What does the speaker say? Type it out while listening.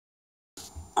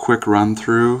quick run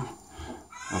through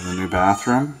of the new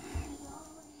bathroom.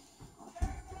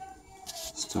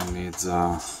 Still needs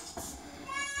some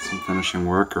finishing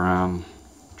work around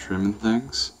trimming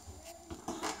things.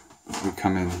 We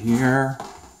come in here,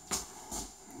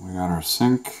 we got our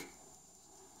sink,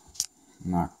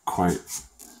 not quite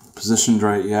positioned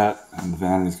right yet, and the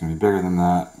vanity's going to be bigger than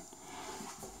that.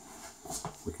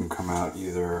 We can come out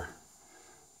either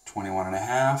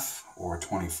 21.5 or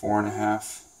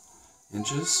 24.5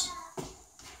 inches.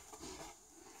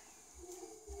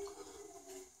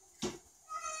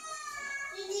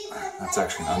 That's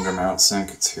actually an undermount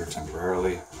sink. It's here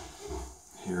temporarily.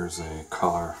 Here's a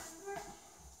color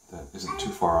that isn't too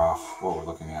far off what we're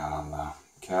looking at on the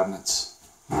cabinets.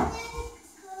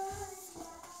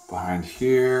 Behind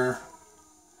here,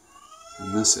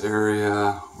 in this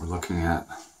area, we're looking at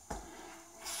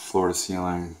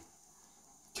floor-to-ceiling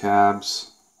cabs.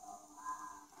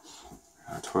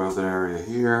 Our toilet area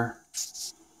here.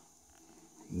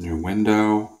 New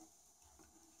window.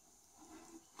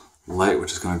 Light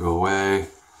which is going to go away.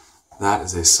 That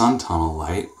is a sun tunnel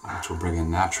light, which will bring in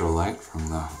natural light from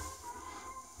the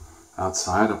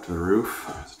outside up to the roof.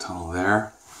 There's a tunnel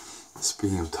there.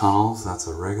 Speaking of tunnels, that's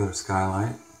a regular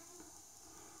skylight.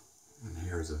 And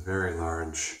here's a very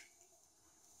large,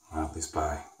 well, at least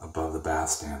by above the bath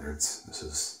standards. This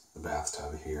is the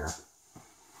bathtub here.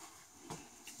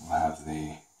 We'll have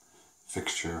the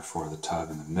fixture for the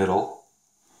tub in the middle.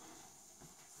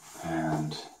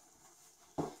 And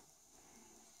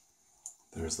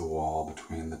there's the wall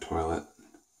between the toilet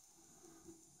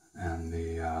and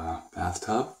the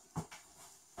bathtub.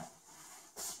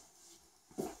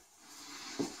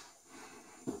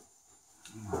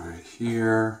 Right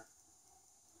here,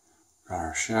 got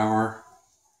our shower,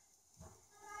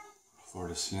 floor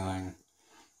to ceiling.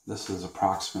 This is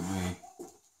approximately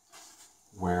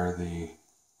where the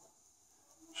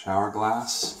shower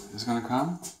glass is going to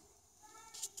come.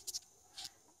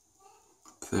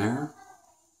 Up there.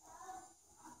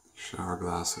 Shower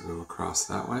glass will go across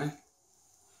that way.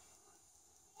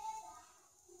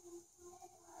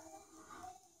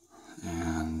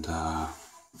 And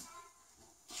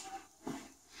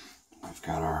we've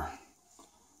got our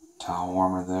towel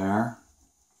warmer there.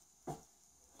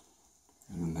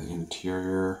 And the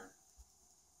interior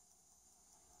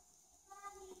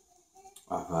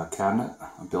of a cabinet,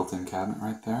 a built-in cabinet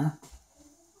right there.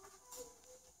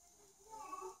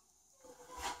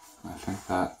 I think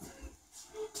that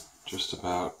just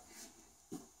about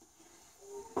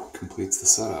completes the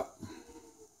setup.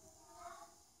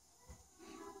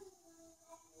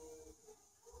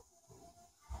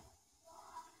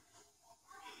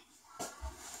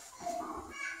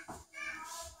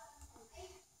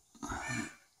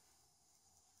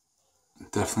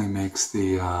 It definitely makes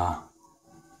the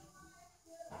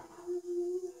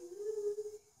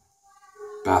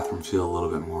bathroom feel a little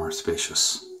bit more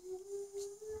spacious.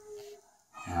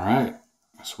 All right.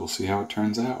 So we'll see how it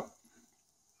turns out.